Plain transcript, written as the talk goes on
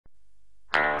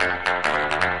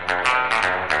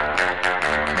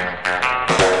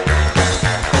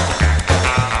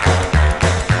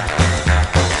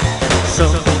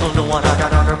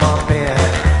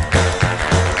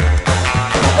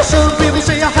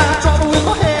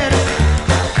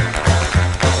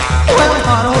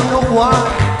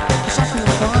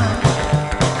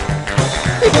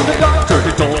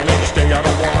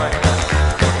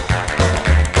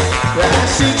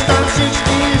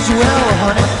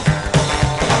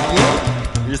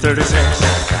36.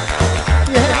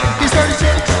 Yeah, he's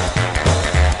 36.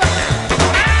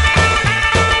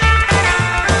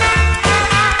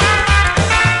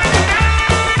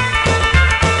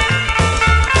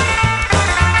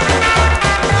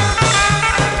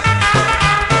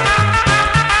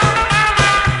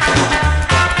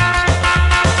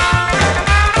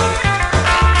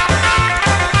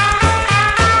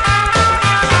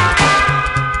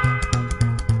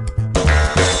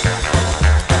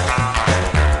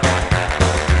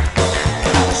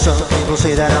 Some people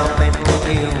say that I'm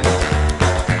mentally ill,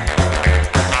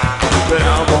 but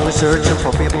I'm only searching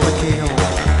for people to kill.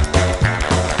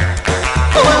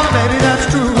 Well, maybe that's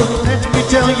true, let me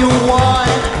tell you why.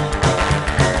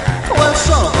 Well,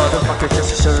 some motherfuckers just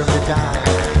deserve to die.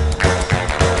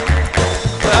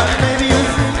 Well, maybe you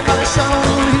think I sound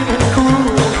a little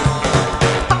cruel.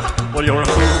 Well, you're a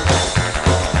fool.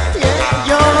 Yeah,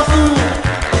 you're a fool.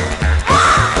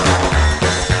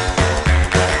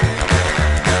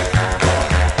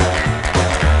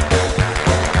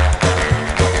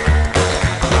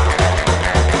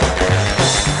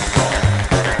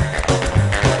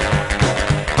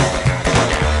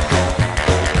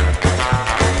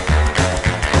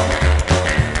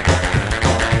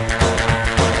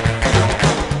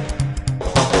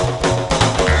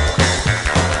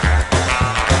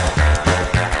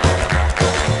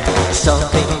 Some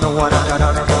people know what I got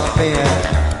under my bed.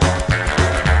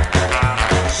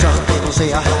 Some people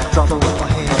say I had trouble with my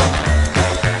head.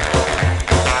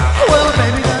 Well,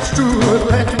 maybe that's true, but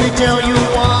let me tell you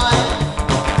why.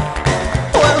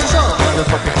 Well, some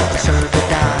motherfuckers deserve to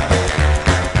die.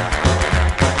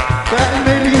 Well,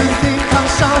 maybe you think I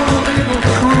sound a little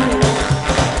cruel.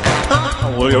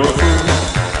 Well, you're a fool.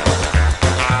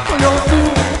 Well, you're a fool.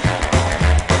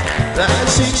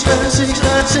 96, 96,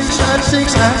 96,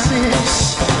 96,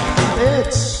 96.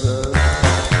 It's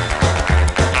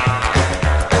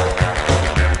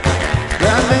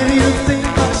yeah, maybe you think I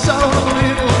sound a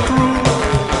little cruel.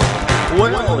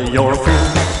 Well, you're a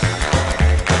fool.